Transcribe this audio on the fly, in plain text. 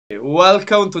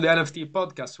Welcome to the NFT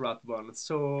Podcast, Rathbone.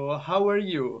 So, how are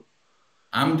you?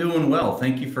 I'm doing well.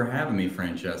 Thank you for having me,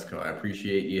 Francesco. I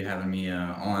appreciate you having me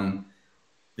on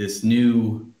this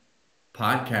new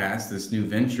podcast, this new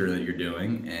venture that you're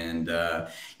doing. And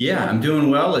yeah, I'm doing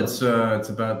well. It's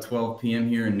about 12 p.m.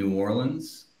 here in New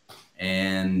Orleans,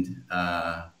 and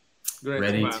Great,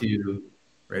 ready man. to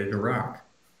ready to rock.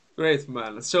 Great,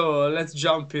 man. So, let's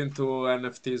jump into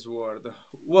NFTs world.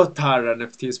 What are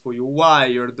NFTs for you? Why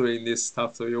you're doing this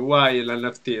stuff to you? Why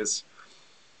NFTs?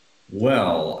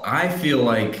 Well, I feel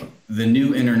like the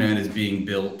new internet is being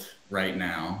built right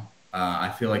now. I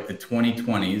feel like the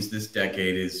 2020s, this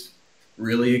decade, is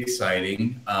really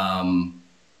exciting. And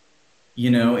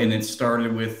it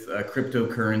started with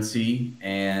cryptocurrency.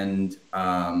 And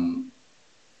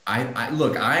I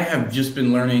look, I have just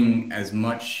been learning as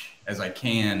much as I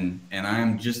can, and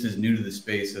I'm just as new to the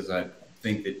space as I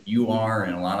think that you are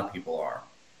and a lot of people are.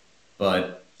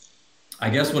 But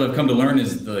I guess what I've come to learn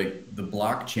is the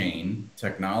blockchain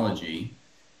technology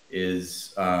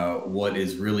is what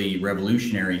is really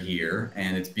revolutionary here,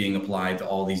 and it's being applied to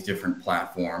all these different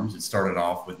platforms. It started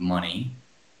off with money,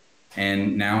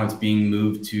 and now it's being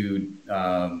moved to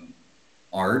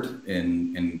art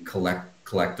and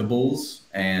collectibles,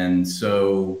 and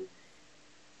so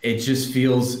it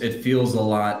feels a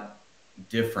lot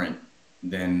different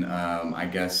than I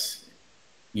guess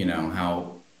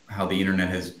how the internet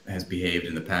has behaved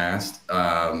in the past.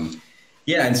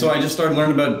 Yeah, and so I just started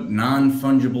learning about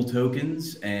non-fungible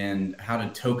tokens and how to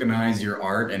tokenize your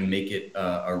art and make it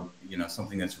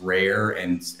something that's rare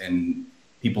and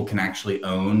people can actually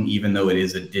own, even though it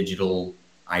is a digital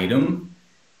item.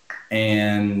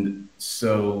 And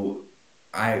so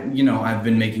I've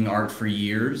been making art for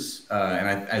years,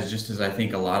 and as I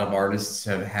think a lot of artists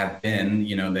have been,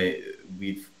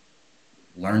 we've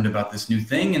learned about this new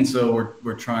thing, and so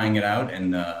we're trying it out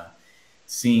and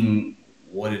seeing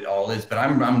what it all is. But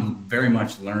I'm very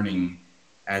much learning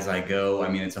as I go. I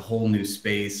mean, it's a whole new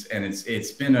space, and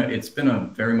it's been a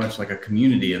very much like a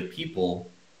community of people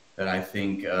that I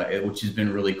think, which has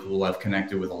been really cool. I've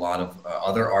connected with a lot of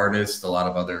other artists, a lot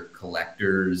of other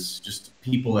collectors, just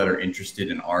people that are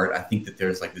interested in art. I think that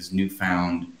there's like this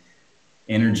newfound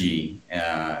energy,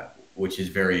 which is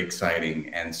very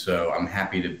exciting. And so I'm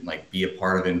happy to like be a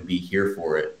part of it and be here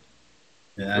for it.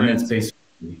 And Great,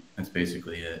 that's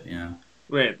basically it. Yeah.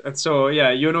 great. And so, yeah,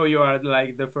 you are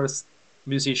like the first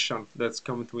musician that's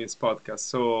come to this podcast.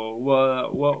 So,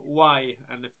 why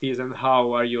NFTs and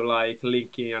how are you like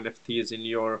linking NFTs in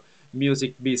your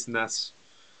music business?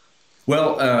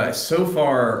 Well, so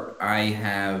far I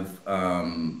have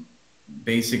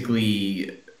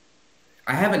basically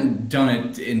I haven't done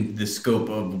it in the scope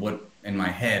of what in my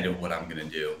head of what I'm going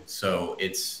to do. So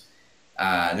it's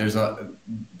there's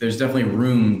definitely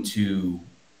room to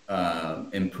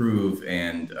improve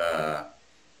and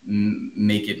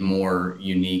make it more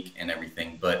unique and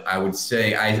everything. But I would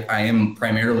say I am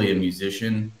primarily a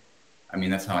musician. I mean,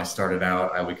 that's how I started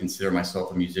out. I would consider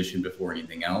myself a musician before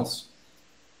anything else.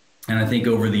 And I think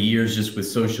over the years, just with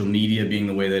social media being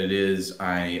the way that it is,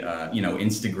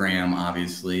 Instagram,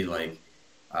 obviously, like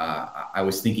I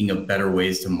was thinking of better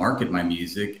ways to market my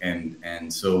music.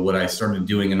 And so what I started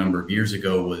doing a number of years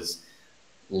ago was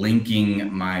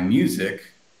linking my music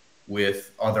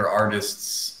with other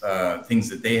artists, things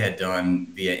that they had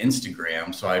done via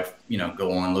Instagram. So I'd,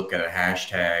 go on, look at a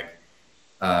hashtag,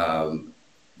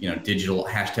 digital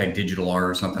art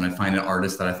or something. I'd find an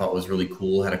artist that I thought was really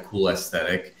cool, had a cool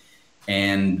aesthetic.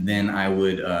 And then I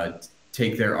would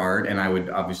take their art, and I would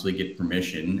obviously get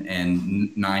permission.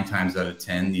 And 9 times out of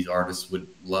 10, these artists would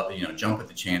love, jump at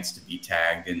the chance to be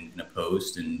tagged in a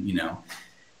post and,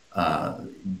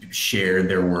 share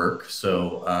their work.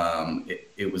 So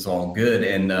it was all good.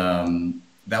 And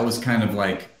that was kind of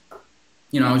like,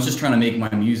 I was just trying to make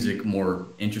my music more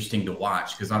interesting to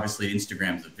watch, because obviously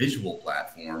Instagram's a visual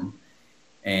platform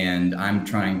and I'm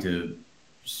trying to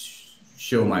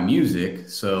show my music.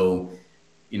 So,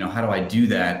 how do I do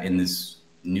that in this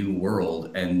new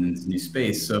world and this new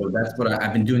space? So that's what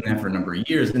I've been doing that for a number of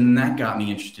years. And that got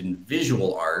me interested in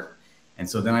visual art. And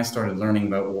so then I started learning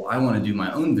about, well, I want to do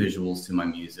my own visuals to my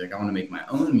music. I want to make my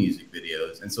own music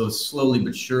videos. And so slowly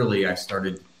but surely I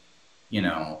started,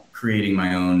 creating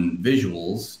my own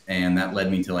visuals. And that led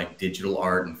me to like digital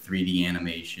art and 3D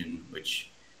animation,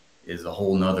 which is a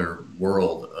whole nother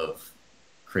world of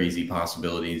crazy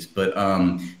possibilities. But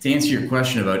to answer your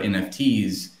question about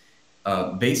NFTs,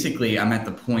 basically I'm at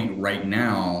the point right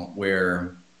now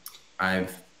where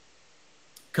I've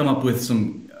come up with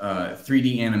some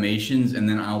 3D animations, and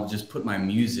then I'll just put my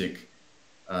music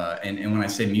and when I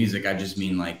say music, I just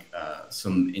mean like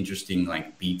some interesting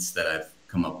like beats that I've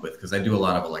come up with, because I do a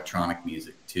lot of electronic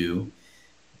music too.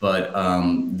 But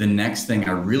the next thing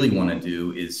I really want to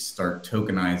do is start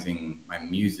tokenizing my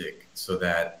music, so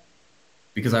that,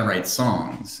 because I write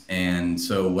songs, and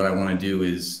so what I want to do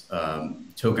is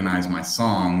tokenize my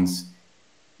songs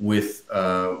with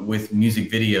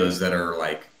music videos that are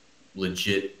like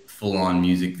legit full-on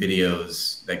music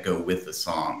videos that go with the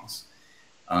songs.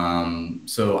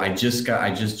 So I just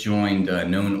joined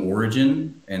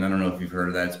KnownOrigin, and I don't know if you've heard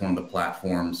of that. It's one of the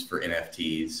platforms for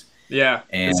NFTs. Yeah,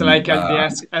 it's And like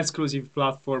the exclusive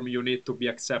platform you need to be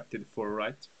accepted for,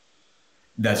 right?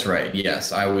 that's right.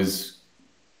 Yes, I was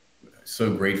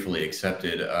so gratefully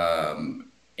accepted.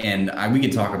 And we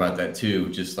could talk about that too,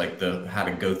 just like how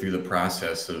to go through the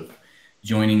process of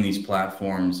joining these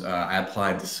platforms. I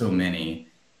applied to so many,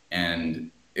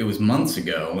 and it was months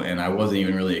ago, and I wasn't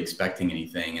even really expecting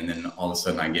anything. And then all of a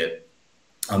sudden I get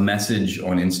a message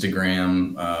on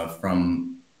Instagram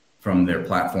from their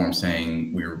platform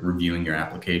saying, we're reviewing your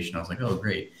application. I was like, oh,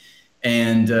 great.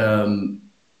 And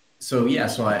so yeah,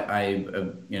 so I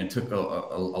took a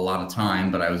lot of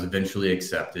time, but I was eventually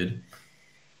accepted.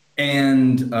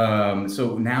 And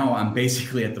so now I'm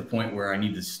basically at the point where I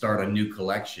need to start a new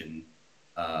collection,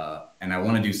 and I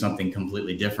want to do something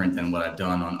completely different than what I've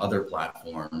done on other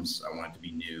platforms. I want it to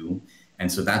be new,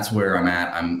 and so that's where I'm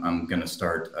at. I'm going to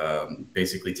start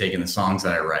basically taking the songs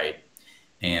that I write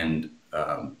and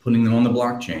putting them on the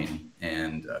blockchain,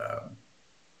 and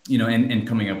and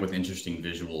coming up with interesting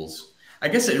visuals. I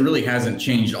guess it really hasn't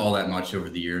changed all that much over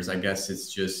the years. I guess it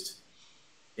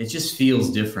just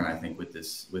feels different, I think, with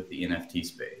the NFT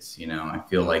space. I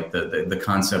feel like the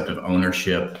concept of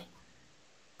ownership,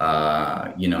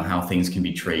 how things can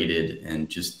be traded, and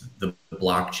just the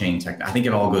blockchain tech. I think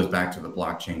it all goes back to the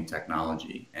blockchain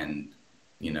technology and,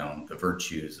 the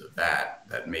virtues of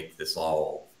that make this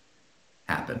all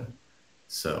happen.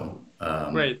 So,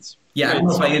 Great. yeah, I Great. don't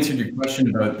know if I answered your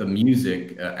question about the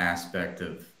music aspect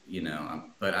of,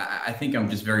 but I think I'm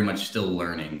just very much still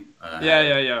learning.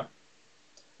 Yeah.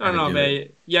 How I to don't know, do it.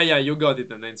 but yeah, you got it,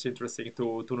 and it's interesting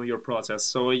to know your process.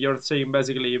 So you're saying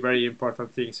basically very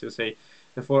important things. You say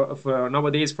for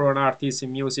nowadays, for an artist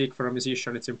in music, for a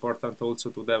musician, it's important also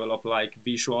to develop like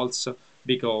visuals,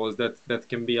 because that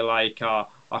can be like a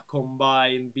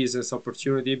combined business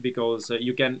opportunity, because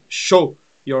you can show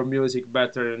your music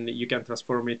better and you can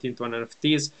transform it into an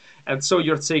NFTs. And so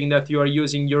you're saying that you are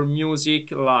using your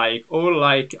music like all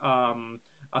like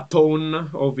a tone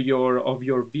of your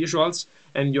visuals,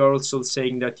 and you're also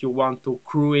saying that you want to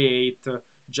create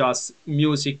just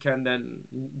music and then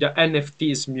the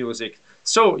NFTs music.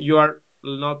 So you are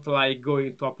not like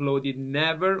going to upload it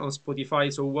never on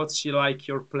Spotify. So what's like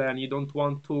your plan? You don't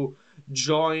want to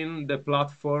join the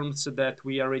platforms that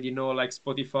we already know, like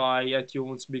Spotify,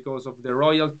 iTunes, because of the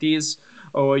royalties,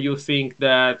 or you think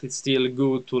that it's still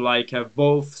good to like have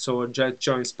both, so just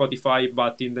join Spotify,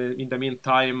 but in the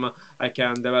meantime I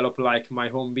can develop like my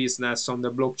home business on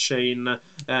the blockchain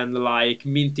and like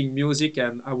minting music.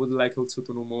 And I would like also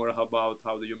to know more about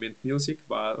how do you mint music,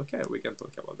 but okay, we can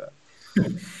talk about that.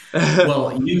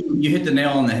 Well, you hit the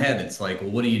nail on the head. It's like, well,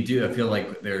 what do you do? I feel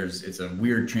like it's a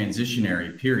weird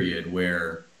transitionary period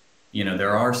where,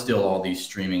 there are still all these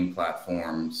streaming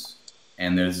platforms,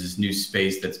 and there's this new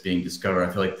space that's being discovered.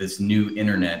 I feel like this new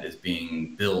internet is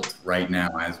being built right now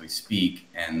as we speak,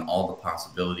 and all the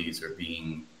possibilities are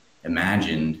being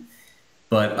imagined.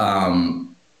 But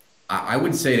I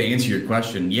would say, to answer your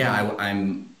question, yeah,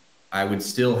 I would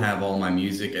still have all my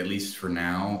music, at least for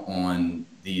now, on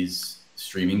these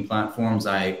streaming platforms.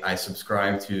 I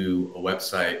subscribe to a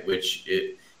website, which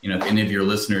if any of your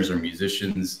listeners are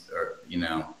musicians, or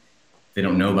they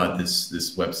don't know about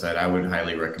this website, I would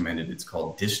highly recommend it. It's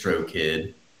called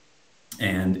Distrokid,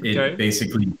 and it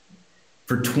basically,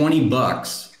 for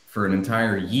 $20 for an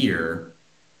entire year,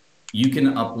 you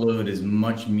can upload as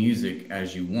much music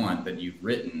as you want that you've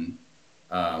written,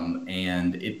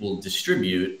 and it will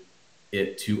distribute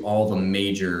it to all the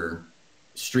major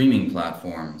streaming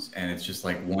platforms. And it's just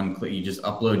like one click. You just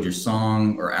upload your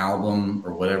song or album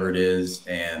or whatever it is,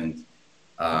 and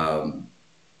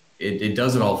it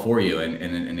does it all for you,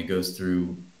 and it goes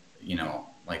through,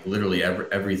 like literally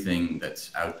everything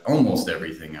that's out, almost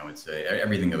everything, I would say,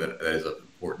 everything that is of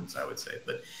importance, I would say.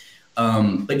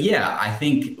 But yeah, I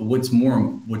think what's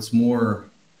more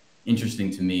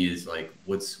interesting to me is like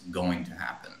what's going to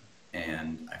happen,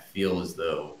 and I feel as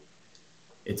though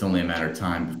it's only a matter of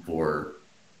time before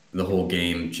the whole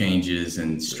game changes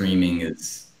and streaming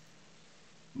is,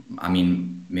 I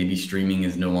mean, maybe streaming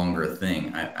is no longer a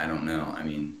thing. I don't know. I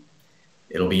mean,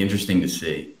 it'll be interesting to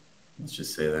see. Let's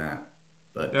just say that.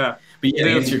 But Yeah. but yeah, to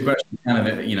There's answer your question, kind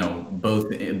of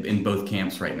both in both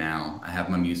camps right now. I have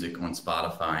my music on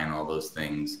Spotify and all those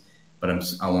things, but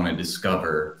I want to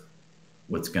discover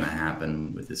what's going to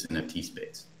happen with this NFT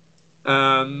space.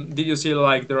 Did you see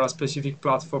like there are specific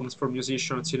platforms for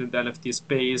musicians in the NFT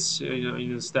space,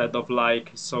 instead of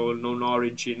like so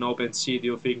KnownOrigin, OpenSea? Do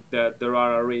you think that there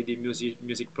are already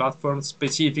music platforms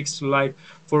specifics like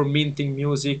for minting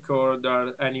music, or there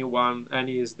are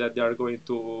any is that they are going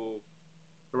to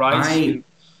rise I in?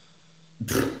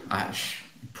 I,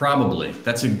 probably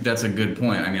that's a good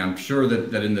point. I mean, I'm sure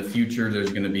that in the future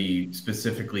there's going to be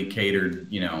specifically catered,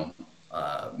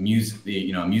 music,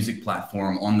 a music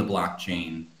platform on the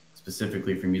blockchain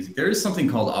specifically for music. There is something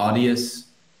called Audius.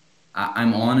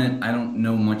 I'm on it. I don't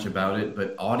know much about it,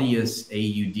 but Audius,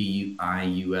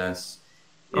 Audius,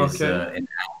 is Okay. an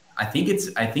app. I think it's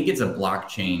a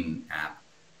blockchain app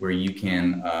where you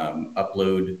can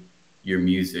upload your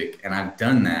music, and I've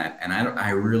done that, and I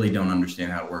really don't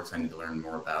understand how it works. I need to learn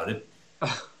more about it.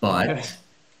 Okay. But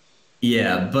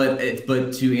yeah, but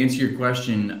to answer your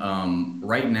question,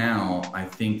 right now I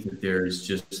think that there's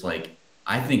just like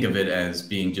I think of it as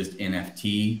being just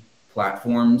NFT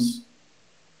platforms,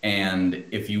 and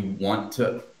if you want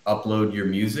to upload your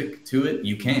music to it,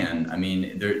 you can. I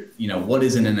mean, what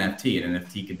is an NFT? An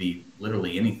NFT could be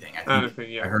literally anything. I think Anything,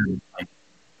 I yeah. heard like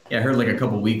yeah, I heard like a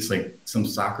couple weeks like some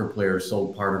soccer player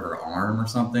sold part of her arm or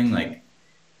something like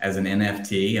as an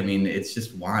NFT. I mean, it's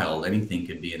just wild. Anything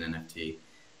could be an NFT.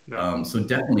 Yeah. So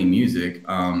definitely music.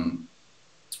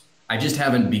 I just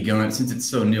haven't begun it since it's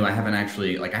so new. I haven't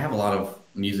actually like I have a lot of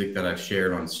music that I've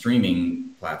shared on streaming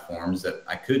platforms that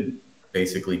I could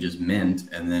basically just mint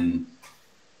and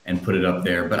put it up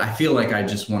there. But I feel like I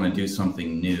just want to do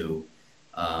something new,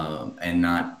 and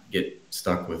not get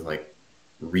stuck with like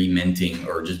reminting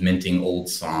or just minting old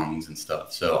songs and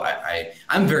stuff. So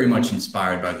I'm very much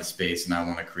inspired by the space, and I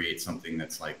want to create something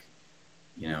that's like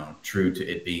true to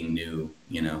it being new,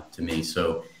 to me.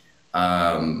 So.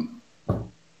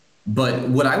 But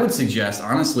what I would suggest,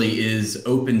 honestly, is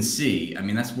OpenSea. I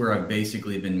mean, that's where I've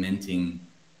basically been minting,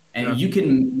 Yeah. and you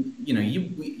can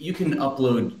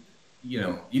upload,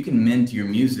 you can mint your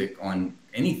music on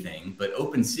anything. But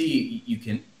OpenSea, you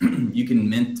can you can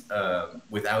mint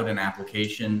without an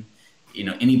application.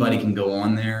 Anybody can go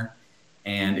on there,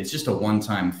 and it's just a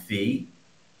one-time fee,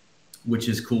 which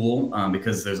is cool,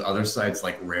 because there's other sites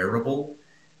like Rarible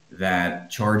that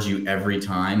charge you every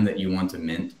time that you want to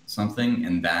mint something,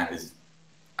 and that is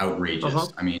Uh-huh.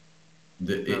 outrageous. I mean,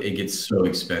 Yeah. it gets so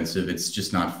expensive; it's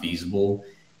just not feasible.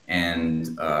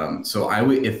 And so I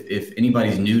would, if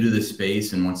anybody's new to the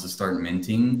space and wants to start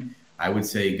minting, I would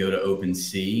say go to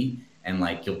OpenSea, and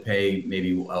like you'll pay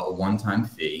maybe a one-time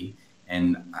fee,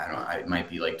 and I don't know, it might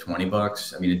be like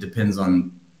 $20. I mean, it depends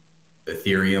on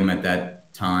Ethereum at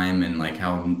that time and like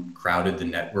how crowded the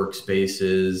network space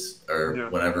is or Yeah.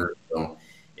 whatever. So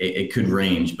it could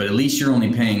range, but at least you're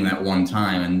only paying that one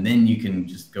time, and then you can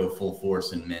just go full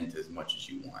force and mint as much as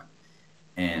you want.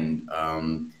 And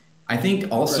I think Great. I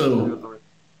didn't also, know it.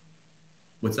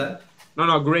 what's that? No,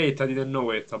 no, great. I didn't know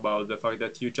it about the fact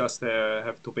that you just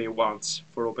have to pay once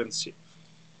for OpenSea.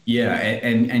 Yeah,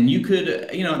 and you could,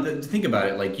 think about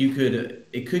it, like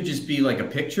it could just be like a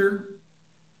picture.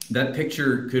 That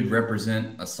picture could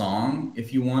represent a song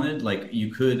if you wanted. Like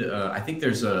you could, I think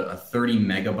there's a 30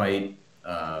 megabyte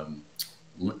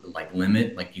like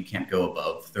limit. Like you can't go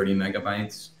above 30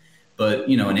 megabytes. But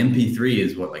an MP3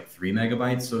 is what, like 3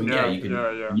 megabytes. So yeah, Yeah, you could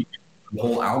yeah, yeah. you could put a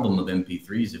whole album of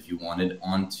MP3s if you wanted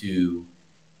onto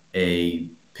a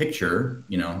picture.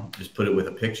 Just put it with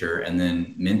a picture and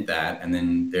then mint that, and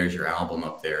then there's your album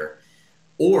up there.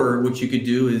 Or what you could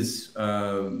do is,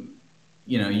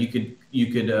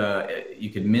 you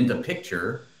could mint a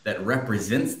picture that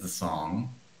represents the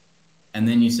song, and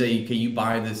then you say, okay, you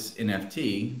buy this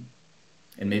NFT,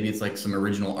 and maybe it's like some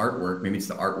original artwork, maybe it's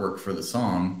the artwork for the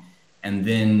song, and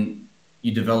then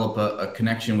you develop a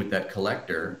connection with that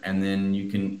collector, and then you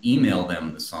can email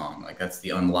them the song. Like that's the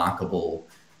unlockable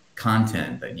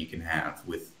content that you can have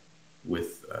with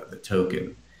the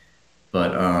token.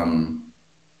 But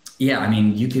yeah, I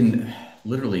mean, you can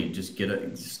literally just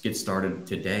get started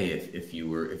today if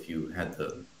you had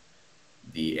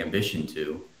the ambition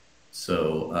to.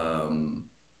 So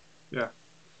Yeah.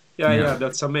 Yeah, yeah, yeah,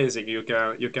 that's amazing. You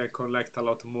can collect a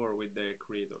lot more with the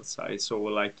creators. I saw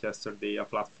like yesterday a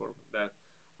platform that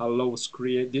allows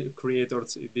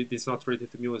creators. It's not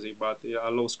related to music, but it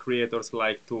allows creators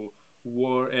like to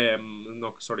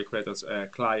no, sorry, creators,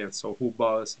 clients, so who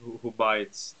buys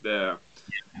the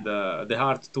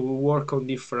art, to work on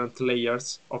different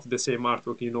layers of the same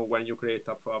artwork. You know, when you create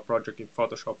a project in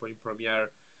Photoshop or in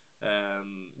Premiere,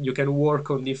 you can work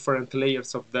on different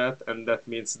layers of that, and that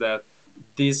means that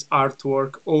this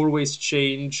artwork always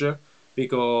change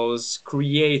because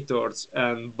creators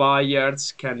and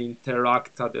buyers can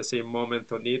interact at the same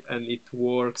moment on it, and it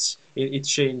works, it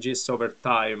changes over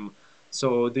time.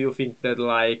 So do you think that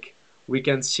like we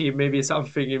can see maybe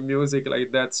something in music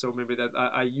like that? So maybe that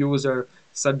a user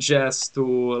suggests to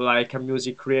like a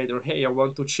music creator, hey, I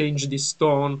want to change this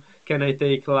tone, can I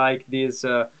take like this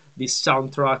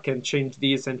soundtrack and change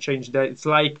this and change that? It's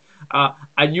like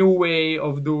a new way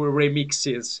of doing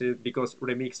remixes, because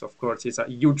remix, of course, is a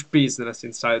huge business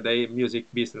inside the music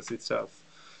business itself.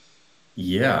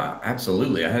 Yeah,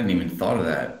 absolutely. I hadn't even thought of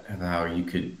that, of how you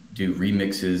could do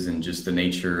remixes and just the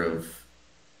nature of,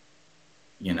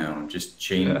 just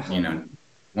change, Yeah.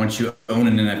 once you own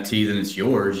an NFT, then it's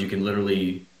yours. You can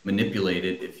literally manipulate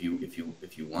it if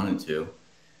you wanted to.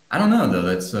 I don't know though.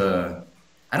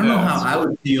 I don't know Yeah, how it's I true.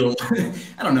 would feel.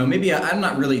 I don't know. Maybe I'm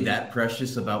not really that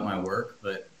precious about my work,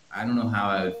 but I don't know how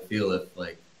I would feel if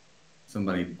like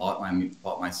somebody bought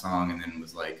my song and then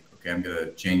was like, okay, I'm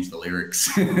gonna change the lyrics.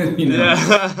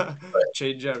 Yeah. But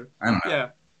Changer. I don't know. Yeah.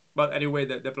 But anyway,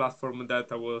 the platform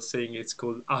that I was saying, it's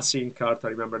called Async Art. I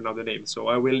remember now the name. So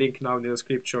I will link now in the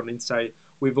description inside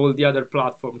with all the other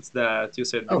platforms that you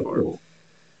said Oh, before. cool.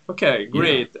 Okay, Yeah.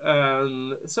 great.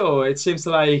 So it seems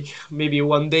like maybe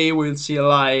one day we'll see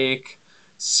like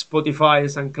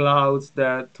Spotify's and clouds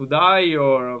that to die,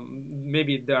 or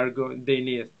maybe they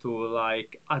need to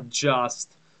like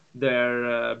adjust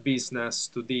their business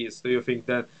to this. Do you think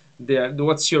that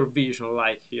what's your vision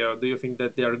like here? Do you think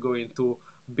that they are going to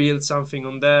build something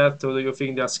on that, or do you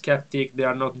think they are skeptic? They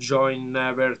are not join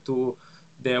never to.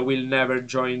 They will never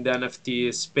join the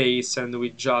NFT space, and we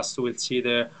just will see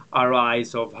the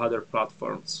arise of other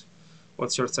platforms.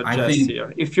 What's your I suggest think,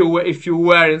 here? If you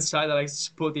were inside like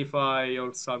Spotify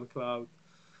or SoundCloud.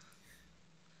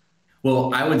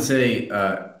 well, I would say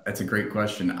that's a great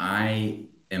question. I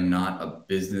am not a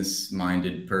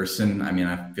business-minded person. I mean,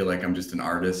 I feel like I'm just an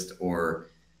artist or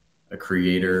a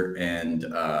creator, and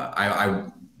I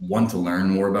want to learn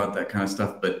more about that kind of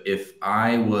stuff. But if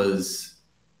I was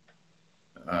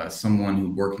someone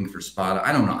who working for Spot,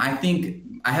 I don't know. I think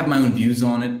I have my own views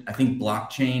on it. I think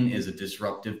blockchain is a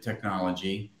disruptive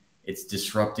technology. It's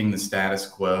disrupting the status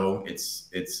quo. It's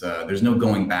there's no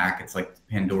going back. It's like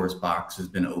Pandora's box has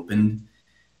been opened.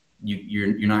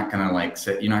 You're not gonna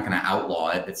you're not gonna outlaw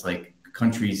it. It's like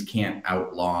countries can't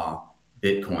outlaw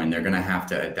Bitcoin. They're gonna have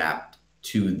to adapt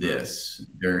to this.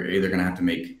 They're either gonna have to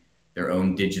make their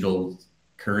own digital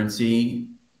currency,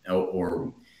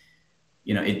 or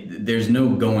there's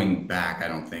no going back. I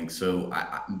don't think so.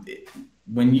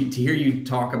 To hear you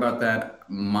talk about that,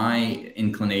 my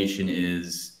inclination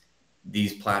is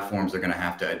these platforms are going to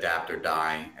have to adapt or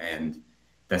die, and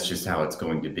that's just how it's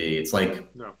going to be.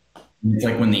 No. It's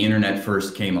like when the internet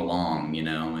first came along.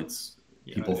 It's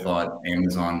Yeah, people yeah. thought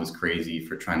Amazon was crazy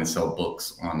for trying to sell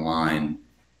books online,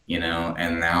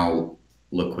 and now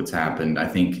look what's happened. I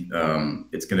think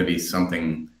it's going to be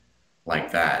something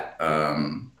like that.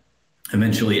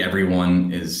 Eventually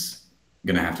everyone is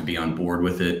going to have to be on board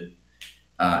with it.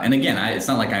 And again, it's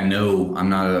not like I know. I'm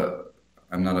not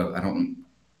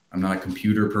a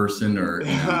computer person, or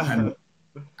I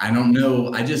don't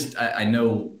know. I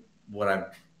know what I've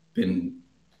been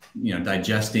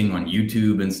digesting on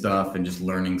YouTube and stuff, and just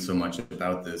learning so much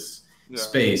about this Yeah.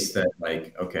 space that,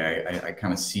 like, okay, I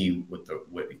kind of see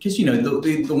because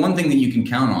the one thing that you can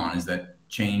count on is that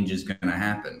change is going to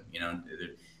happen.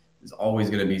 There's always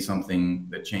going to be something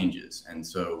that changes, and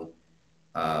so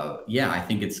yeah, I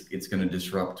think it's going to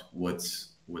disrupt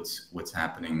what's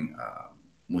happening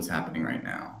right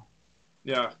now.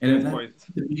 Yeah, And great that point.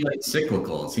 seems to be like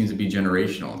cyclical. It seems to be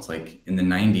generational. It's like in the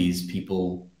 90s,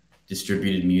 people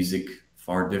distributed music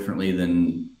far differently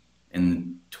than in the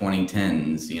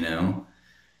 2010s,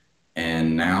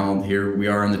 and now here we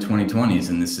are in the 2020s,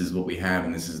 and this is what we have,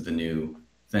 and this is the new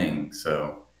thing.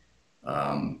 So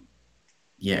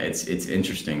yeah, it's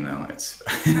interesting though. It's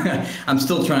I'm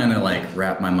still trying to like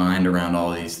wrap my mind around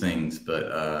all these things,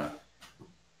 Yeah,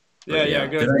 but yeah, yeah.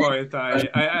 great point.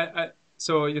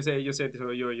 So you said so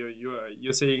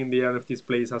you're saying the NFTs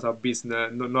place as a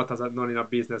business, not in a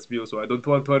business view. So I don't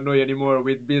want to annoy anymore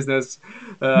with business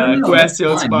No, no, no, that's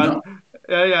questions, fine. but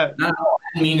No, yeah, no, I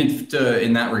didn't mean it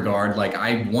in that regard. Like,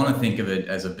 I want to think of it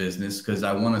as a business because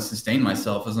I want to sustain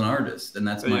myself as an artist, and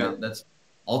yeah, that's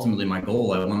ultimately my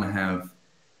goal. I want to have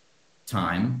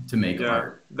time to make Yeah,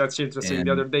 art. that's interesting.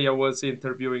 The And other day I was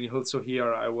interviewing also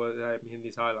here. I'm in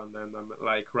this island and I'm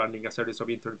like running a series of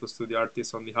interviews to the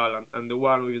artists on the island. And the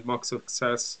one with most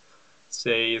success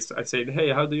says, I said, hey,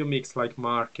 how do you mix like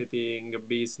marketing,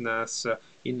 business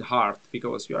in art?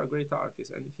 Because you are a great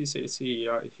artist. And he says,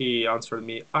 he answered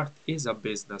me, art is a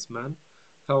business, man.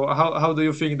 How do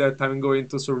you think that I'm going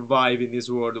to survive in this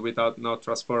world without not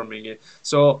transforming it?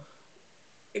 So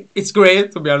it's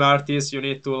great to be an artist. You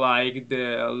need to like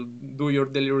do your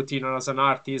daily routine as an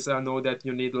artist. I know that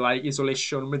you need like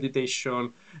isolation,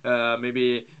 meditation.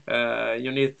 Maybe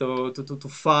you need to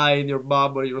find your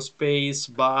bubble, your space.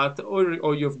 But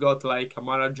or you've got like a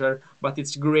manager. But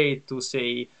it's great to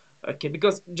say okay,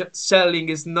 because selling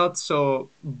is not so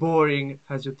boring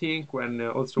as you think. When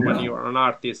also when no, you're an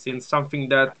artist, in something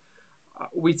that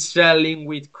with selling,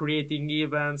 with creating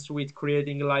events, with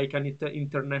creating like an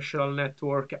international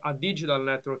network, a digital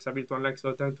network, a virtual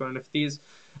network to NFTs.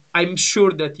 I'm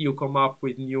sure that you come up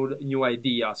with new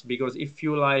ideas because if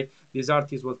you like, this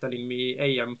artist was telling me,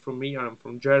 "Hey, I'm from here, I'm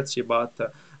from Jersey,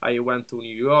 but I went to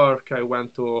New York, I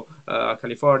went to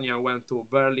California, I went to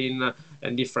Berlin."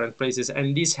 And different places,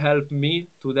 and this helped me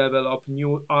to develop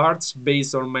new arts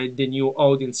based on the new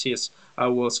audiences I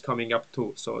was coming up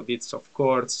to. So it's of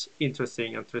course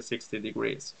interesting and 360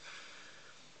 degrees.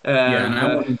 yeah, and And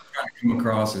I wasn't trying to come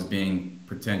across as being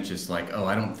pretentious, like, oh,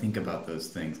 I don't think about those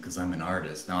things because I'm an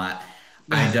artist. No,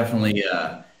 I definitely,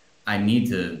 I need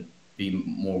to be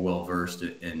more well versed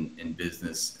in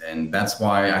business, and that's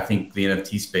why I think the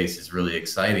NFT space is really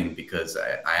exciting because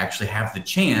I actually have the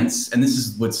chance, and this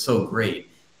is what's so great,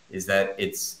 is that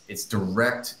it's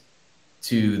direct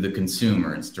to the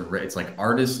consumer. It's direct. It's like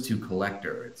artist to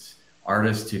collector. It's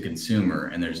artist to consumer,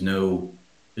 and there's no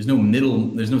middle.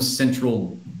 There's no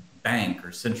central bank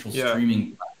or central yeah,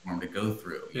 streaming platform to go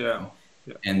through. You yeah, know,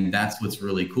 yeah, and that's what's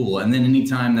really cool. And then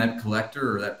anytime that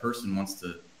collector or that person wants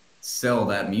to sell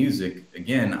that music,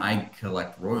 again, I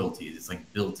collect royalties. It's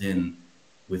like built in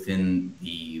within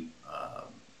the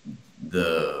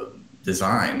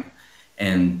design,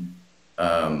 and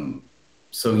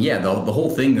so yeah, the whole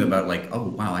thing about like, oh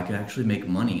wow, I could actually make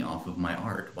money off of my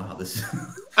art. Wow, this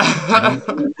I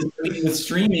don't with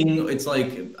streaming, it's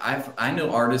like I know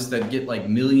artists that get like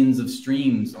millions of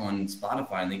streams on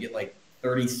Spotify and they get like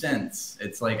 30 cents.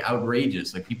 It's like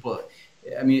outrageous. Like people,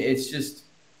 I mean, it's just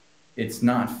it's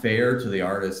not fair to the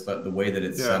artist, but the way that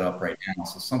it's set yeah. up right now.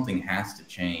 So something has to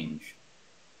change.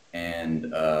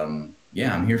 And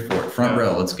yeah, I'm here for it. Front Yeah.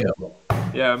 row, let's go.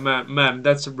 Yeah, man,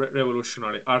 that's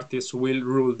revolutionary. Artists will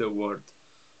rule the world.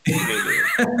 Really,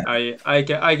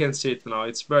 I can see it now.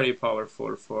 It's very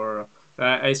powerful. For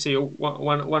I see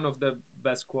one of the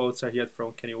best quotes I heard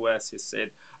from Kanye West is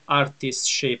said, "Artists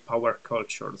shape our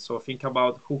culture." So think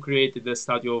about who created the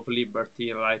Statue of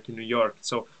Liberty, like in New York.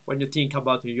 So when you think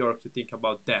about New York, you think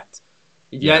about that.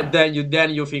 Yeah, Yeah,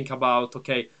 then you think about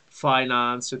okay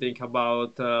finance, you think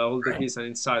about all the right. business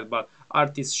inside, but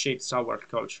artists shapes our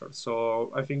culture.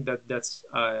 So I think that that's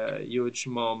a huge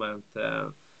moment.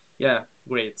 Yeah,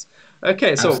 great.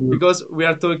 Okay, so Absolutely. because we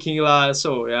are talking,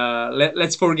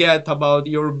 let's forget about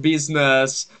your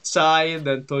business side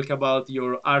and talk about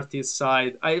your artist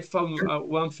side. I found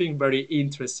one thing very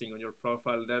interesting on your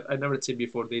profile that I never seen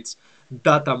before. It's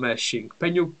data meshing.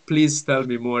 Can you please tell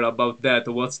me more about that?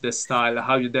 What's the style?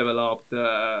 How you developed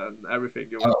everything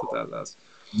you want to Oh, tell us?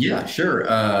 yeah, sure.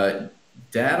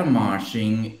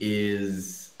 Datamoshing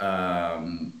is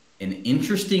an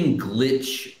interesting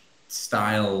glitch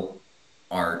style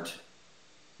art,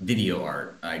 video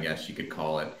art, I guess you could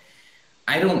call it.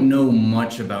 I don't know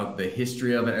much about the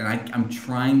history of it, and I'm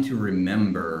trying to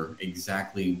remember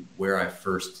exactly where I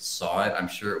first saw it. I'm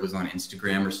sure it was on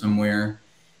Instagram or somewhere.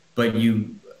 But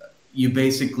you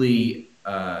basically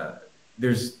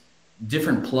there's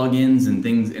different plugins and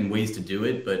things and ways to do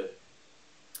it, but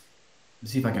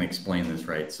let's see if I can explain this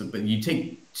right. So, but you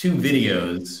take two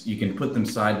videos, you can put them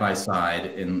side by side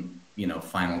in, you know,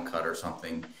 Final Cut or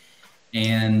something,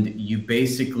 and you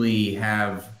basically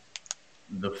have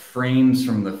the frames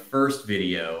from the first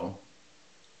video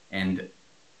and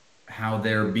how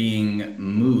they're being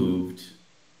moved.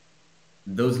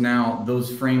 Those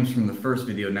frames from the first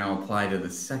video now apply to the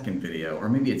second video, or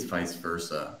maybe it's vice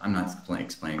versa. I'm not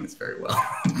explaining this very well,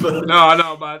 but No,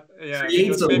 no, but yeah,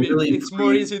 creates because a maybe really it's more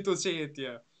great, easy to see it.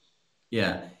 Yeah.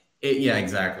 yeah, yeah,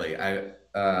 exactly.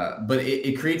 But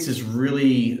it creates this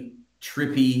really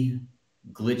trippy,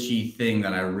 glitchy thing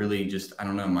that I really just, I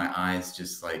don't know, my eyes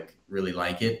just really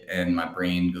like it, and my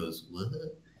brain goes, what?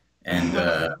 And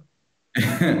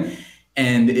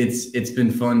and it's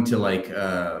been fun to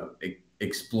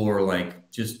explore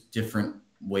like just different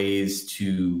ways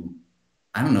to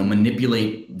I don't know,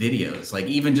 manipulate videos, like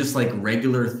even just like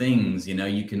regular things, you know,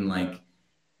 you can like,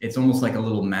 it's almost like a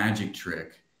little magic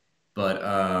trick. But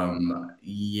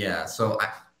yeah, so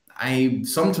I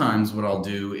sometimes what I'll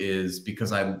do is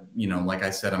because I, you know, like I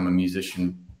said, I'm a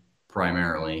musician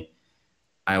primarily.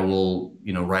 I will,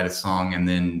 you know, write a song and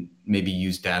then maybe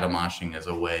use data moshing as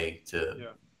a way to Yeah.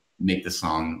 make the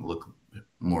song look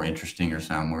more interesting or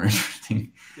sound more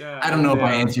interesting. Yeah, I don't know if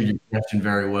I yeah. answered your question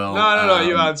very well. No, no, no.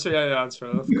 You answer. Yeah, you answer.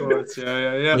 Of course. Yeah,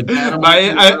 yeah, yeah. But data But moshing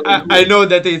is really I cool. know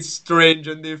that it's strange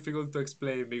and difficult to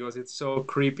explain because it's so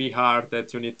creepy hard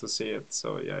that you need to see it.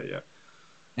 So yeah, yeah.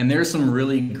 And there's some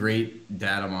really great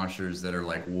data moshers that are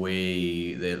like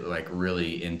they like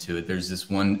really into it. There's this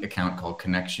one account called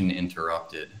Connection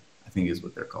Interrupted, I think is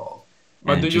what they're called.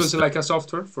 But do And you use just like a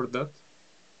software for that?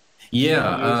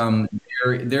 yeah, Do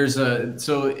you use? there's a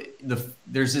so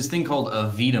there's this thing called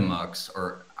Avidamux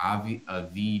or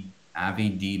Avidemux.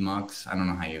 I don't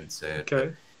know how you would say it, but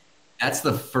Okay. that's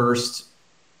the first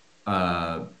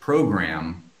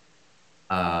program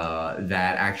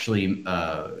that actually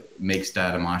makes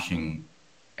data moshing.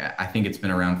 I think it's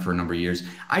been around for a number of years.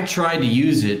 I tried to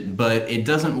use it, but it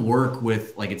doesn't work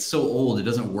with like it's so old. It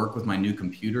doesn't work with my new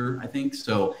computer. I think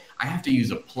so. I have to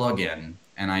use a plugin,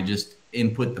 and I just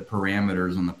input the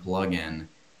parameters on the plugin,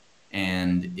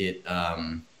 and it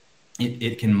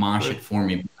can mosh Right. it for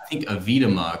me. I think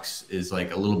Avitamux is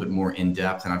like a little bit more in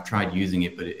depth, and I've tried using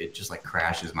it, but it just like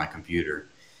crashes my computer.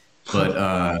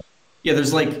 But yeah,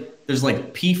 there's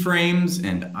like P frames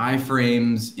and I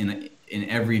frames in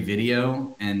every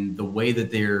video, and the way that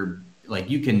they're like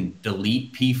you can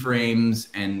delete P frames,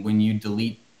 and when you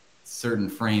delete certain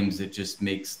frames, it just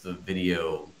makes the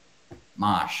video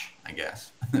mosh, I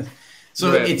guess.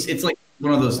 So Right. it's like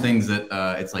one of those things that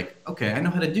it's like, okay, I know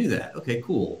how to do that. Okay,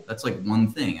 cool. That's like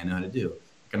one thing I know how to do.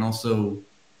 I can also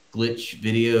glitch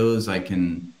videos. I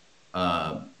can,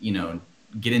 you know,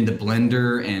 get into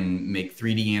Blender and make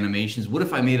 3D animations. What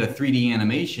if I made a 3D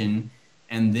animation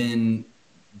and then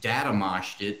data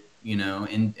moshed it, you know,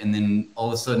 and then all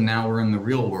of a sudden now we're in the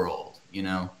real world, you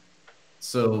know?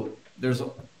 So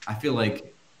I feel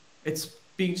like it's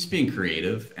just being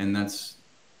creative, and It's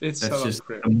a that's lot just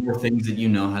great. the more things that you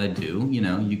know how to do. You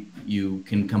know, you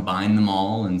can combine them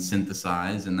all and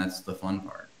synthesize, and that's the fun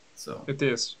part. So It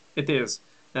is. It is.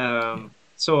 yeah.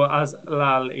 So as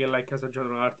Lal, like as a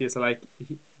general artist, like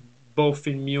both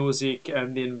in music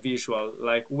and in visual,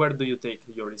 like where do you take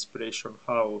your inspiration?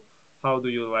 How do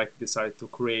you like decide to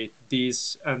create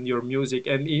this and your music?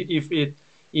 And if it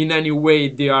in any way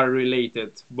they are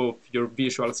related, both your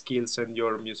visual skills and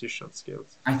your musician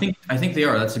skills. I think they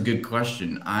are. That's a good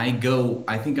question. I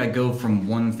think I go from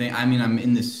one thing. I mean, I'm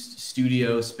in this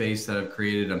studio space that I've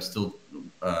created. I'm still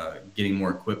getting more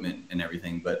equipment and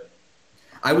everything, but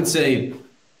I would say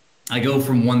I go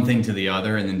from one thing to the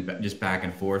other and then just back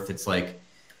and forth. It's like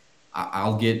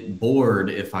I'll get bored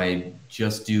if I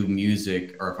just do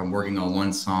music or if I'm working on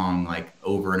one song like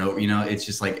over and over. You know, it's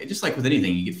just like with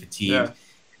anything, you get Yeah, fatigued,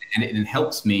 and it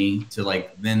helps me to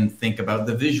like then think about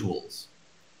the visuals.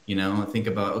 You know, think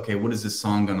about, okay, what is this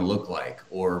song going to look like?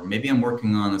 Or maybe I'm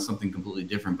working on something completely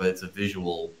different, but it's a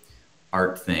visual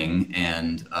art thing,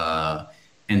 and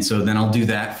so then I'll do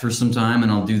that for some time,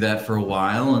 and I'll do that for a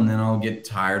while, and then I'll get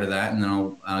tired of that, and then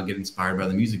I'll get inspired by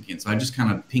the music again. So I just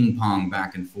kind of ping pong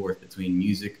back and forth between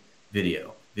music,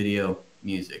 video,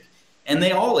 music, and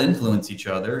they all influence each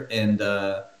other. And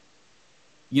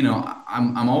you know,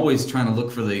 I'm always trying to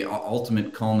look for the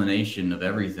ultimate culmination of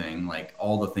everything, like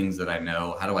all the things that I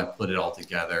know. How do I put it all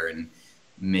together and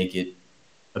make it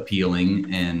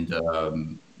appealing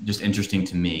and just interesting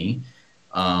to me?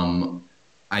 Um,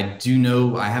 I do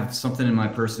know I have something in my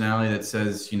personality that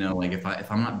says, you know, like if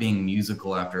I'm not being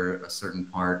musical after a certain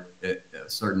part at a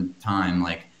certain time,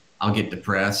 like I'll get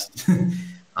depressed. You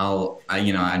know,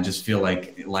 I just feel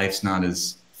like life's not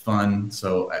as fun.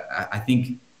 So I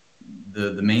think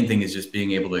the main thing is just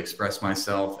being able to express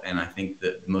myself, and I think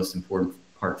that the most important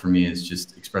part for me is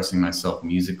just expressing myself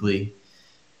musically.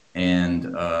 And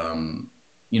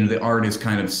you know, the art is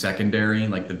kind of secondary,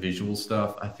 like the visual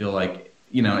stuff. I feel like,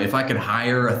 you know, if I could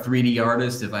hire a 3D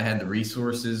artist, if I had the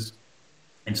resources,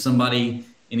 if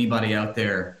anybody out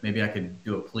there, maybe I could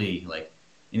do a plea, like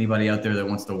anybody out there that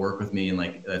wants to work with me and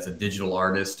like that's a digital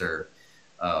artist or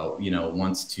you know,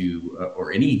 wants to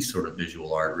or any sort of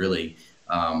visual art really.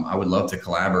 I would love to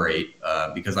collaborate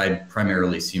because I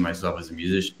primarily see myself as a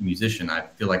musician. I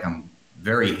feel like I'm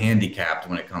very handicapped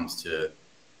when it comes to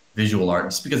visual art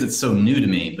just because it's so new to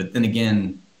me. But then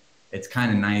again, it's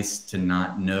kind of nice to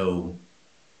not know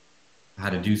how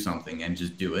to do something and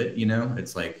just do it. You know,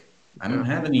 it's like I yeah. don't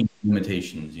have any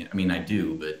limitations. You know? I mean, I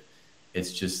do, but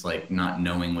it's just like not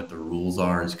knowing what the rules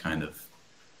are is uh,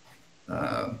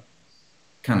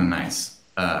 kind of nice.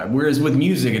 Whereas with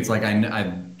music, it's like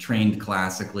I've trained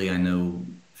classically, I know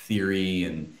theory,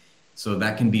 and so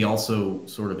that can be also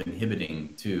sort of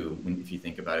inhibiting too. If you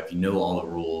think about it, if you know all the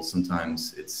rules,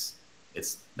 sometimes it's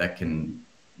that can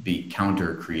be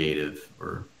counter creative,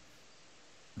 or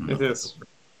I don't know It if that's a is. word.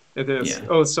 It is. Yeah.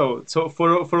 Also, so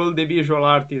for all the visual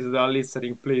artists that are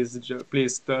listening, please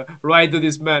write to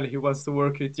this man. He wants to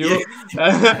work with Yeah. you.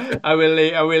 I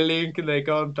will link the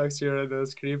contacts here in the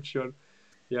description.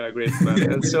 Yeah, great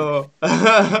man. And so,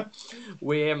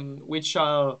 which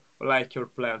are like your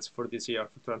plans for this year,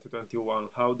 for 2021?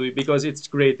 How do you? Because it's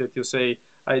great that you say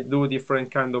I do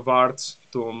different kind of arts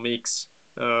to mix.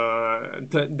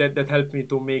 That help me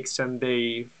to mix, and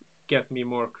they get me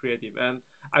more creative. And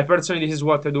I personally, this is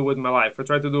what I do with my life. I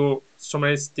try to do so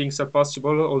many things as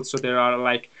possible. Also, there are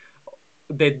like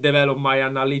they develop my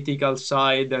analytical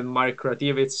side and my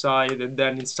creative side, and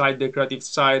then inside the creative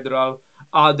side there are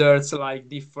others like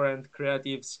different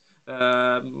creatives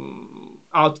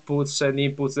outputs and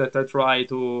inputs that I try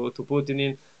to put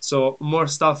in. So more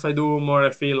stuff I do, more I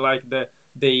feel like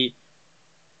they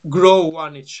grow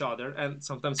on each other, and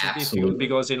sometimes it's difficult Absolutely.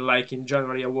 because in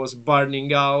January I was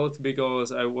burning out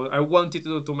because I wanted to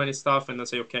do too many stuff, and I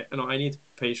say okay, no, I need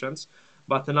patience.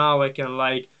 But now I can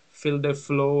like feel the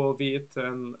flow of it,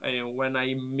 and when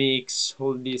I mix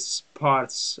all these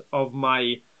parts of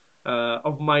my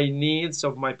needs,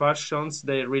 of my passions,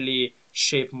 they really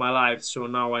shape my life. So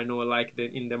now I know like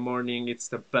that in the morning it's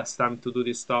the best time to do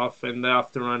this stuff, and the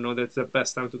afternoon I know that's the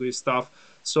best time to do this stuff.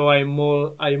 So I'm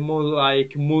more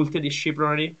like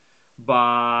multidisciplinary,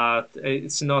 but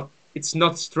it's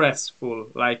not stressful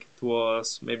like it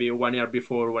was maybe 1 year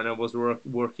before when I was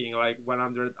working like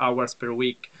 100 hours per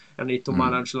week. I need to Mm.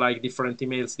 manage like different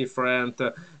emails,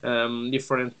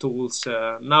 different tools.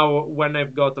 Now when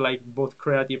I've got like both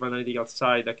creative and analytical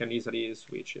side, I can easily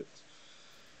switch it.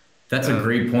 That's a And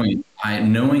great point.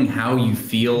 Knowing how you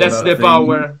feel about things,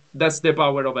 that's the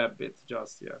power of habit.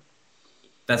 Just yeah.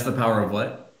 that's the power of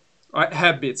what?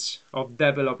 Habits of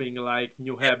developing like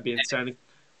new habits and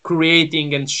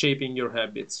creating and shaping your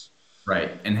habits.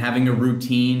 Right. And having a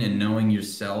routine and knowing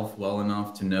yourself well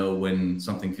enough to know when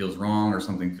something feels wrong or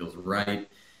something feels right,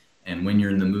 and when you're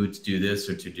in the mood to do this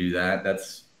or to do that.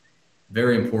 That's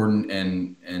very important,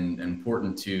 and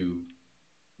important to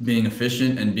being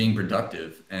efficient and being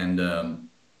productive. And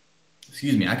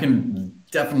excuse me, I can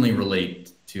definitely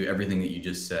relate to everything that you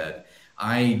just said.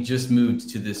 I just moved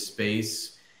to this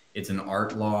space. It's an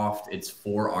art loft. It's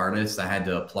for artists. I had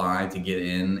to apply to get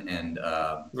in, and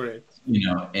Great.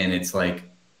 and it's like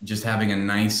just having a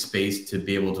nice space to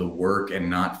be able to work and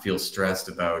not feel stressed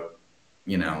about,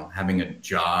 having a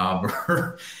job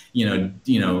or,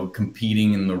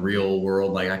 competing in the real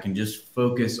world. Like I can just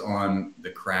focus on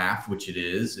the craft, which it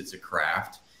is. It's a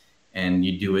craft, and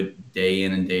you do it day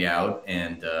in and day out.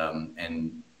 And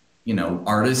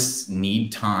artists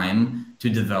need time to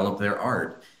develop their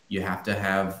art. You have to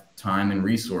have time and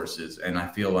resources. And I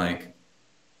feel like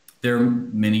there are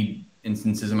many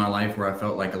instances in my life where I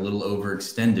felt like a little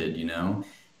overextended,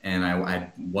 and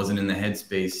I wasn't in the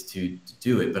headspace to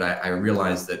do it. But I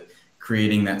realized that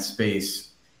creating that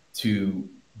space to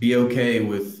be okay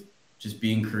with just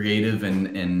being creative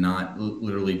and not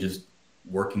literally just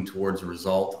working towards a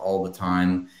result all the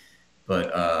time,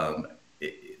 but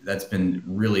that's been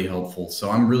really helpful. So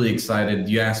I'm really excited.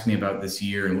 You asked me about this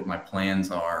year and what my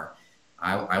plans are.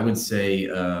 I would say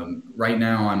right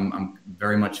now I'm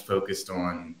very much focused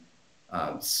on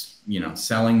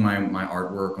selling my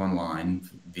artwork online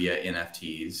via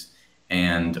NFTs,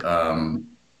 and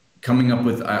coming up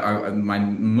with my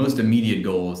most immediate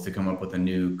goal is to come up with a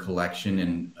new collection.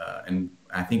 And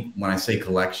I think when I say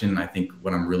collection, I think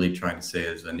what I'm really trying to say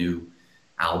is a new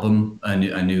album, a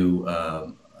new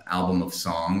album of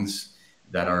songs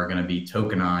that are going to be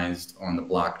tokenized on the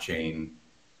blockchain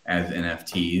as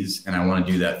NFTs. And I want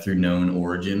to do that through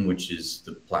KnownOrigin, which is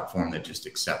the platform that just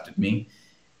accepted me.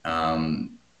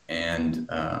 And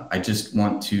I just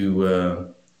want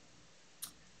to,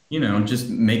 just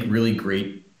make really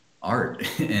great art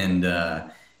and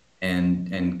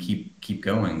keep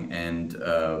going. And,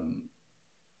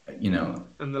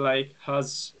 And like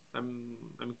has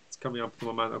I'm it's coming up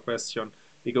to my question,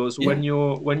 because yeah.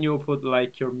 when you put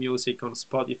like your music on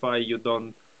Spotify, you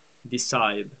don't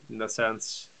decide in a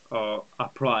sense a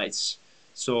price.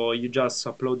 So you just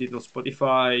upload it on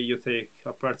Spotify, you take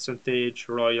a percentage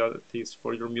royalties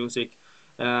for your music.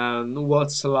 And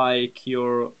what's like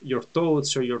your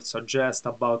thoughts or your suggest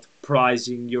about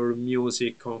pricing your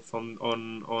music on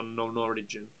known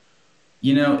origin?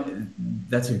 You know,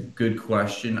 that's a good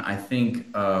question. I think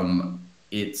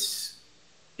it's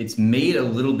made a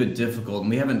little bit difficult, and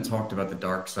we haven't talked about the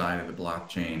dark side of the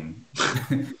blockchain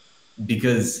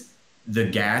because the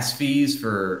gas fees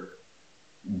for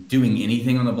doing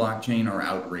anything on the blockchain are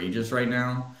outrageous right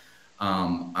now.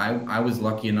 I was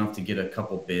lucky enough to get a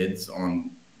couple bids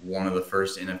on one of the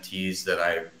first NFTs that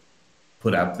I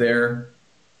put up there,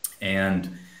 and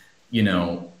you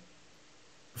know,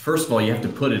 first of all, you have to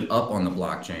put it up on the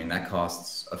blockchain. That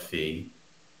costs a fee.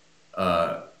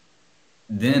 Uh,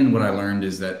 then what I learned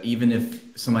is that even if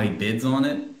somebody bids on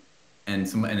it and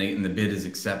the bid is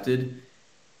accepted,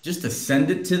 just to send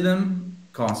it to them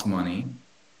costs money.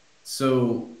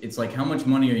 So it's like, how much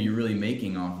money are you really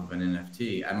making off of an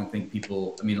NFT? I don't think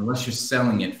people, I mean, unless you're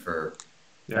selling it for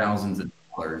Yeah. thousands of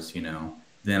dollars,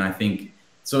 then I think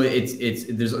so.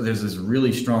 There's this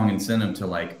really strong incentive to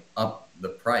like up the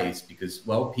price because,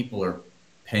 well, people are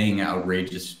paying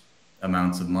outrageous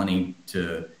amounts of money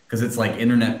to, because it's like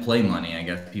internet play money. I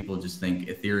guess people just think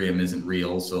Ethereum isn't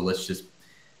real, so let's just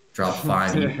drop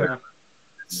five Yeah.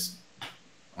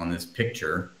 on this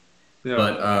picture. Yeah.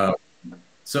 But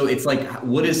so it's like,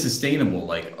 what is sustainable?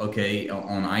 Like, okay,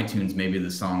 on iTunes, maybe the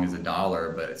song is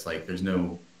 $1, but it's like there's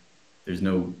no,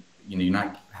 you're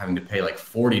not having to pay like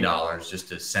 $40 just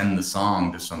to send the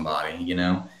song to somebody.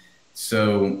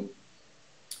 So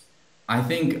I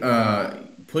think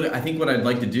I think what I'd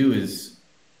like to do is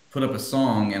put up a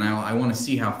song, and I want to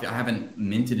see how I haven't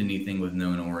minted anything with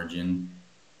KnownOrigin,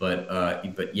 but I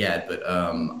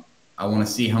want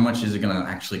to see how much is it going to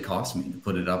actually cost me to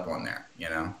put it up on there.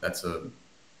 Yeah. So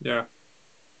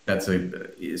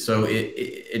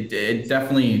it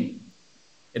definitely,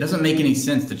 it doesn't make any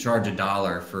sense to charge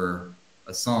 $1 for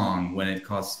a song when it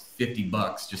costs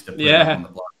 $50 just to put it up Yeah. on the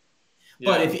block. Yeah.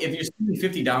 But if you're spending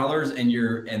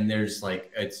 $50 and there's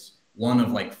like, it's one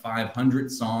of like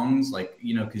 500 songs, like,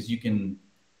 because you can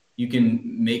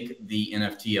make the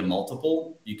NFT a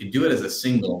multiple. You could do it as a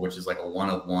single, which is like a one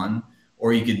of one,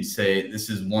 or you could say this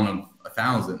is one of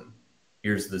 1,000.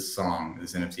 Here's this song,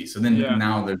 this NFT. So then Yeah.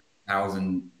 now there's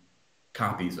 1,000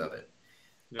 copies of it.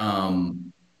 Yeah.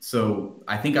 So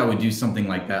I think I would do something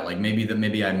like that. Like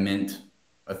maybe I mint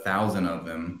 1,000 of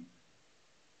them,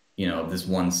 of this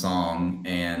one song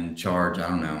and charge, I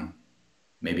don't know,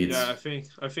 maybe Yeah, it's,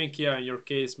 I think yeah, in your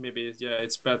case maybe yeah,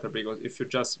 it's better because if you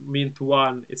just mint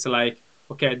one, it's like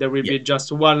okay, there will yeah. be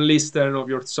just one listener of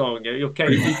your song. Okay,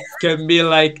 it can be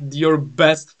like your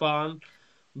best fan,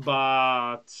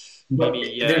 but maybe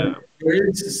But yeah, there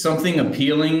is something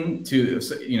appealing to,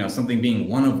 something being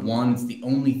one of one. It's the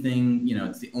only thing,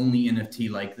 it's the only NFT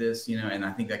like this, and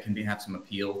I think that can have some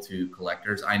appeal to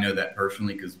collectors. I know that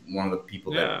personally because one of the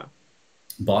people that yeah,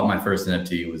 bought my first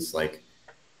NFT was like,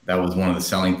 that was one of the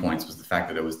selling points, was the fact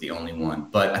that it was the only one.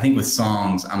 But I think with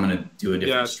songs, I'm going to do a yeah,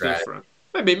 different it's strategy. different.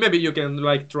 Maybe you can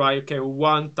like try okay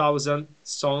 1,000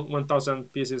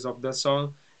 pieces of the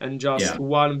song and just Yeah.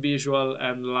 one visual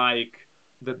and like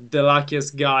the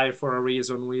luckiest guy for a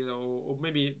reason, or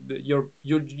maybe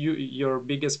your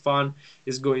biggest fan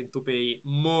is going to pay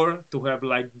more to have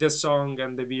like the song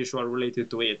and the visual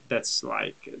related to it. That's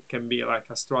like can be like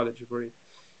a strategy for it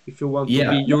if you want to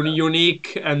Yeah. be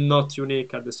unique and not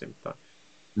unique at the same time.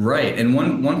 Right. And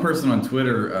one person on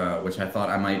Twitter, which I thought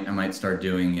I might start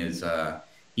doing, is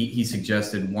he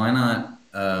suggested, why not,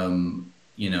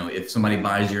 if somebody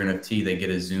buys your NFT, they get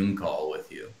a Zoom call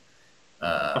with you.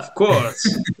 Of course,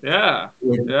 yeah, I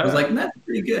was yeah. like, that's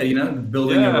pretty good,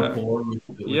 building a Yeah, rapport with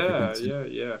the yeah, consumer.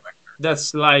 yeah, yeah.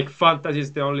 That's like fantasy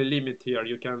is the only limit here.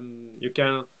 You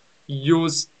can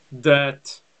use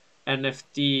that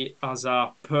NFT as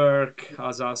a perk,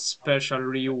 as a special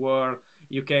reward.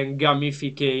 You can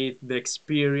gamificate the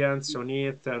experience on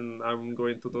it, and I'm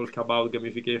going to talk about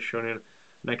gamification in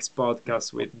next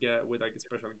podcast with like a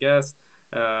special guest.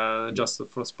 Just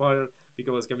for spoiler,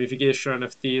 because gamification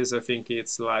NFTs, I think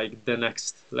it's like the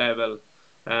next level.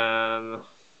 And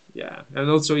yeah, and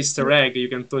also Easter egg. You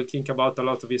can think about a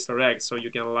lot of Easter eggs, so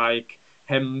you can like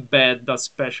embed a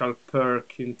special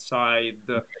perk inside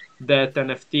that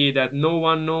NFT that no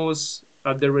one knows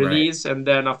at the Right. release, and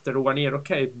then after 1 year,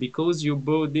 okay, because you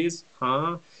bought this,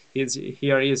 it's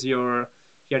here is your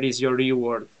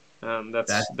reward, and That,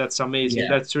 that's amazing. yeah.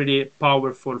 That's really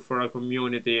powerful for a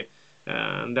community,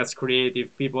 and that's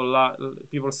creative.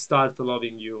 People start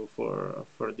loving you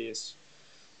for this.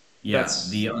 Yeah. That's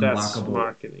The that's unlockable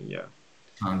marketing, yeah.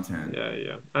 content. Yeah,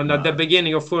 yeah. And at the Uh,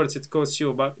 beginning, of course, it costs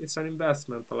you, but it's an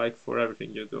investment, like for everything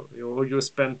you do. Or you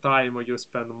spend time, or you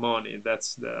spend money. That's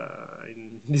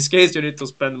in this case, you need to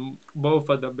spend both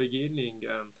at the beginning,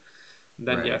 and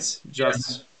then right. yes, Yeah.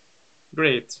 just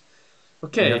great. You have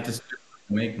Okay, to.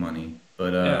 make money.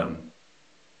 But Yeah,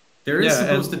 there is yeah,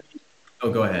 supposed and to be.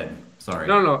 Oh, go ahead. Sorry.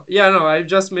 no, no, yeah, no. I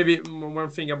just maybe one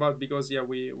thing about, because yeah,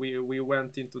 we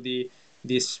went into the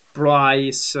this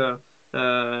price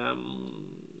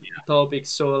topic.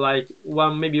 So like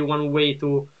one way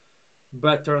to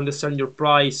better understand your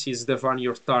price is define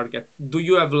your target. Do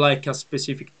you have like a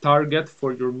specific target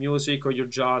for your music, or you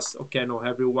just okay, no,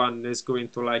 everyone is going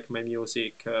to like my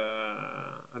music?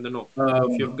 I don't know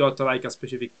if you've Um, got like a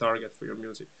specific target for your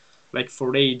music, like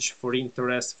for age, for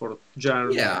interest, for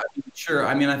genre. yeah, I mean, sure.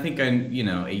 I mean, I think I'm,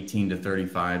 18 to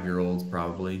 35-year-olds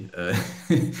probably.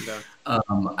 Yeah,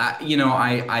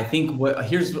 I think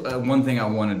here's one thing I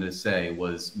wanted to say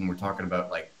was when we're talking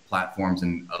about like platforms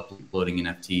and uploading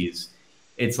NFTs,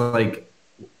 it's like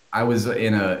I was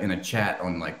in a chat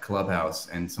on like Clubhouse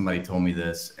and somebody told me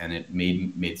this and it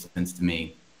made sense to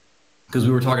me because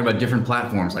we were talking about different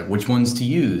platforms, like which ones to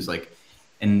use, like,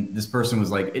 and this person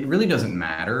was like, it really doesn't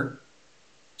matter,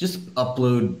 just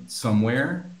upload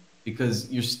somewhere because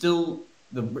you're still,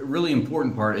 the really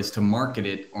important part is to market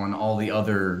it on all the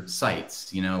other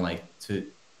sites, like to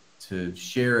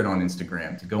share it on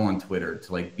Instagram, to go on Twitter,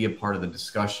 to like be a part of the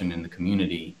discussion in the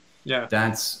community. yeah,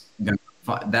 That's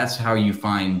that's how you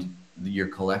find your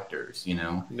collectors,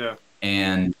 yeah,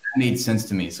 and that made sense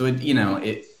to me. So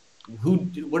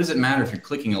what does it matter if you're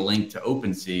clicking a link to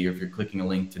OpenSea or if you're clicking a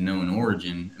link to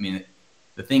KnownOrigin? I mean,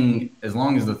 the thing, as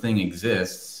long as the thing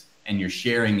exists and you're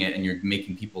sharing it and you're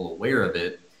making people aware of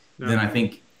it, yeah, then I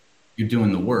think you're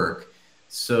doing the work.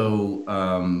 So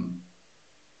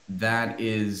that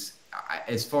is,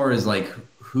 as far as like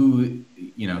who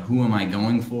am I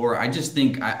going for? I just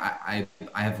think I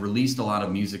have released a lot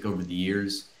of music over the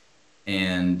years,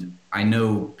 and I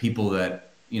know people that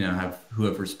who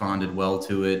have responded well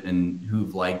to it and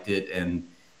who've liked it, and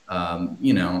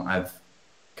I've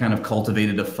kind of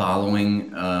cultivated a following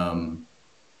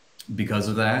because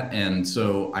of that, and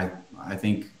so I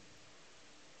think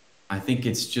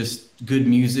it's just good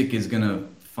music is gonna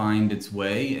find its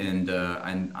way, and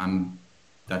I'm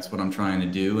that's what I'm trying to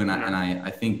do, and yeah,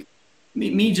 I think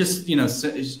me just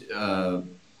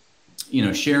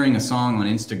sharing a song on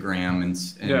Instagram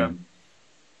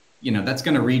yeah, and that's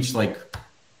going to reach like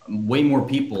way more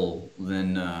people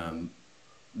than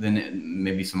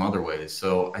maybe some other ways.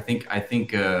 So I think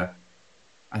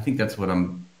that's what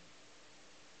I'm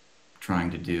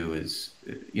trying to do is,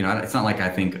 it's not like I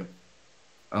think,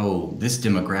 oh, this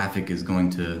demographic is going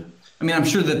to, I mean, I'm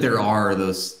sure that there are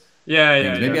those yeah, yeah,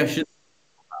 things. Maybe yeah. I should,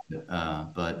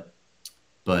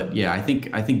 but yeah, I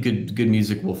think good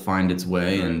music will find its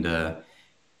way, Great. and I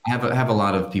have a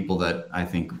lot of people that I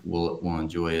think will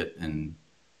enjoy it, and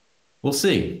we'll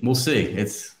see. We'll see.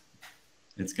 It's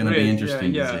going to be Great. Yeah,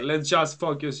 interesting to yeah. see. Let's just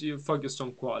focus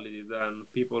on quality. Then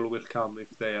people will come if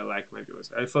they like my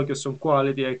videos. I focus on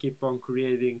quality. I keep on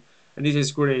creating, and this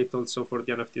is great also for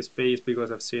the NFT space,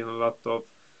 because I've seen a lot of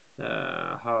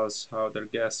how their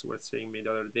guests were saying me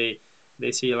the other day.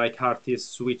 They see like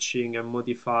artists switching and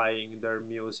modifying their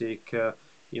music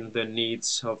in the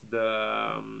needs of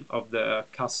the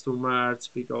customers,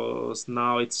 because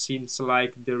now it seems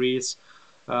like there is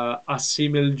a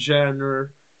similar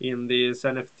genre in this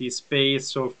NFT space.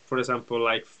 So, for example,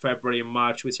 like February,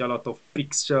 March, we see a lot of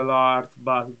pixel art,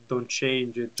 but don't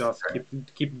change it. Just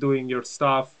keep doing your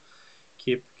stuff,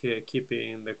 keeping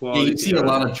the Yeah, you quality, see a and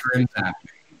lot of trends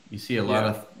happening. You see a lot yeah,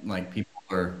 of like people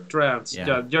are, trends. yeah,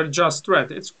 Yeah, you're just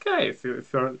trend. It's okay if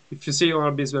you see on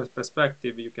a business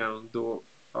perspective, you can do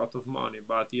a lot of money,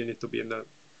 but you need to be in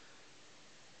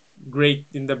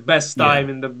the best yeah. time,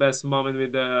 in the best moment,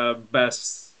 with the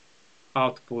best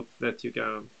output that you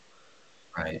can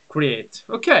Right. create.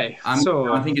 Okay, I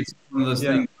so think it's one of those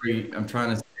yeah, things where I'm trying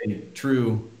to stay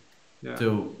true yeah,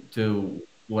 to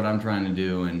what I'm trying to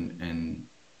do, and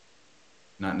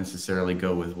not necessarily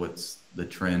go with what's the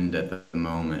trend at the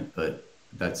moment, but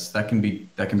that can be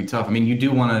tough. I mean, you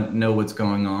do want to know what's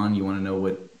going on. You want to know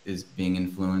what is being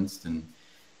influenced, and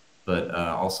but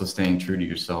also staying true to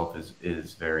yourself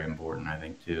is very important, I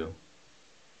think, too.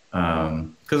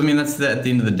 Because I mean, at the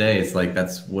end of the day, it's like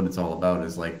that's what it's all about.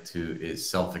 Is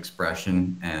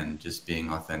self-expression and just being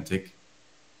authentic.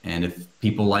 And if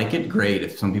people like it, great.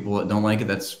 If some people don't like it,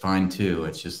 that's fine too.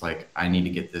 It's just like I need to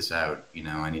get this out.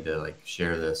 I need to like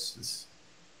share this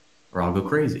or I'll go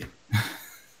crazy.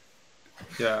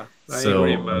 yeah, I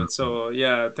agree, So man. So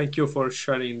yeah, thank you for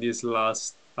sharing this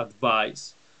last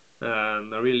advice,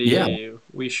 and I yeah, really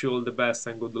wish you all the best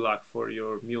and good luck for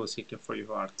your music and for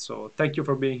your art. So thank you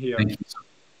for being here. thank you.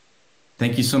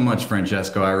 Thank you so much,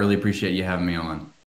 Francesco. I really appreciate you having me on.